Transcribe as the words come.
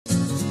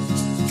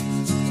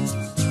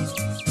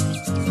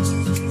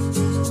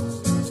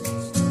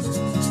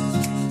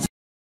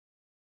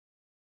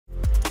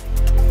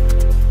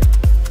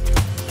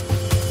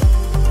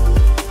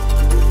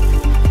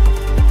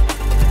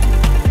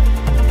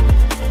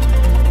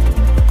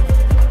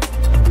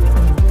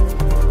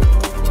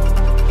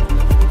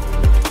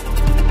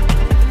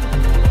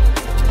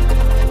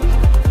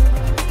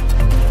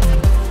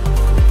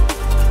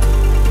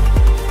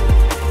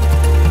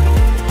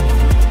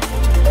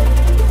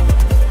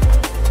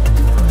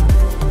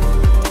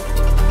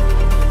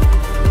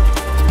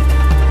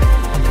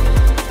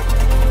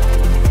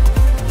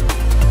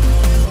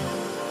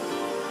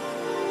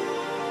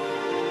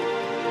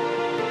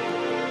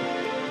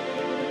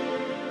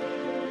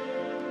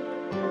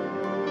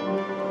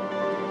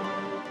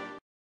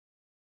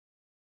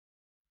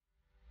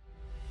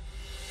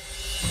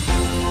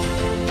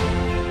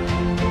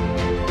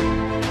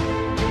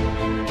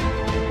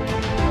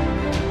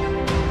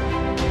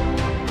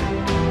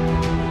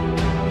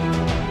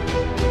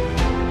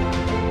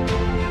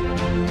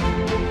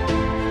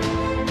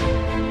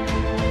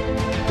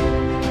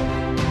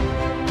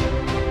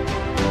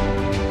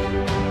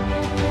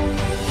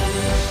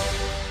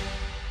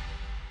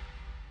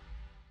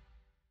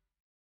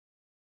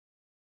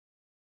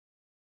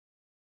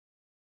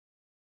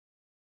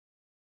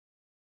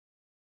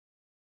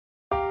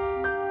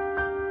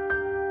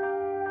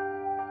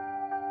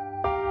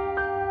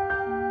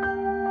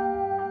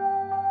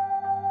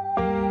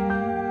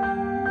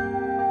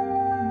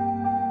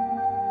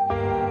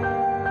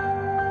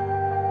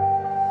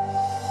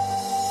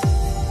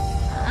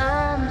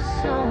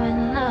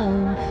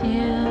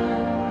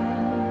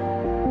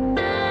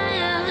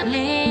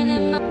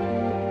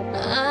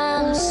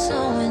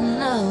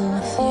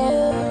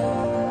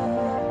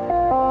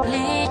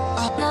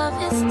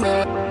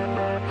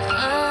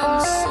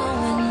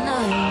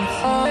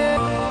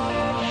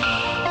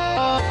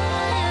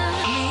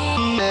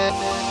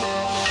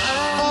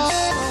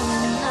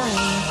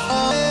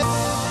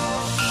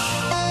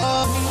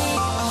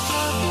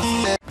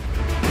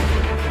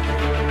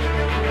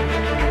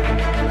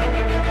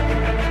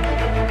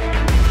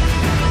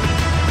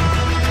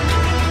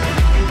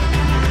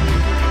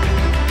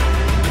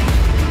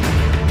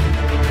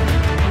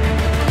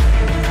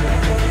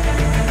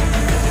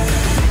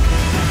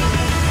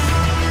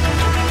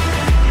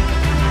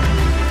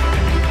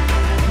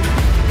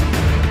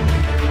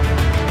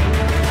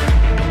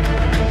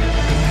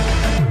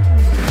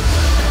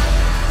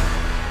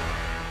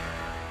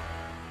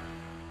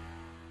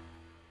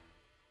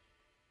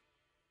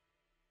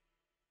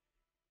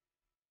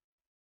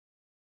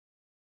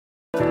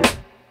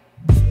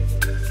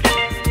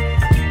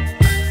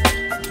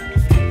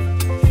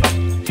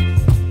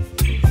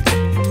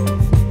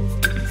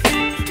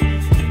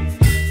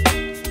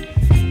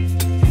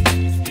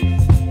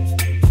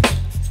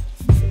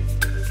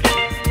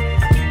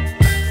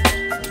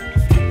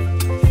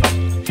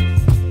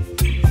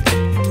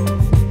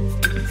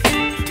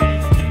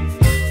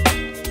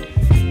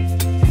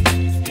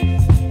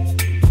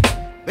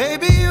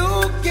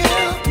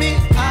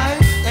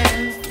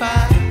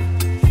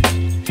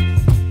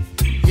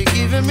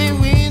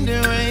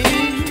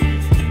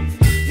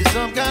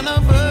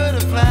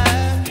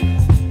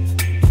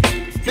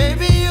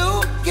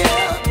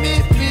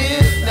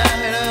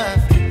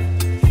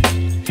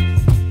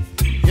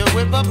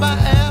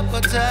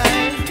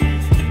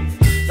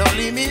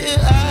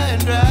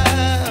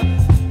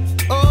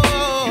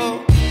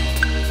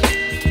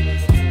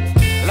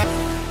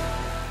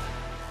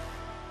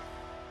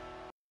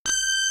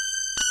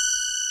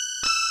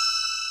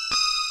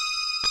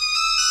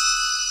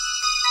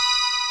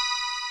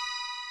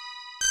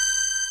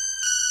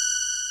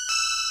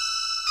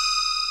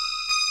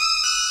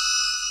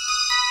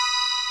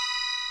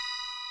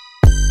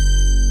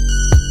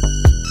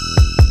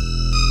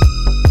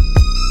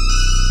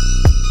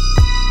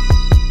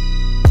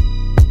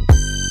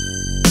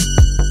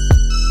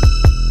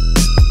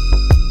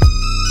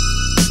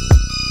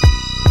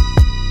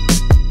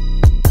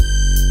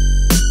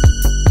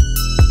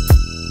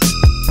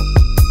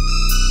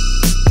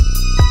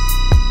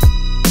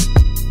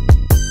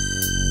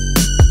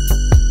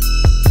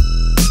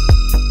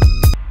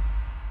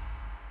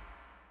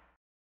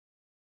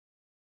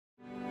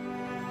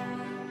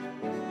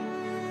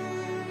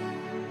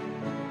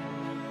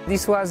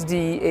This was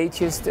the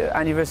 80th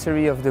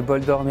anniversary of the Bol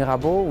d'Or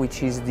Mirabeau,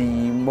 which is the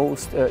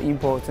most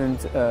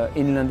important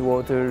inland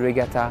water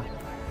regatta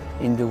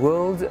in the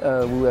world.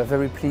 We were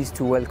very pleased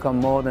to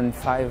welcome more than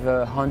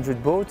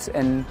 500 boats,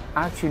 and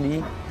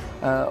actually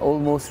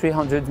almost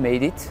 300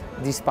 made it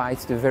despite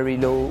the very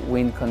low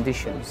wind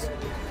conditions.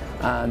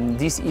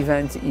 This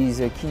event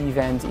is a key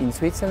event in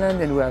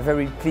Switzerland, and we are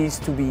very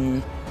pleased to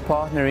be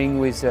partnering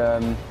with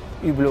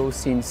Hublot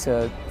since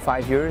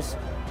 5 years,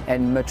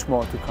 and much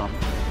more to come.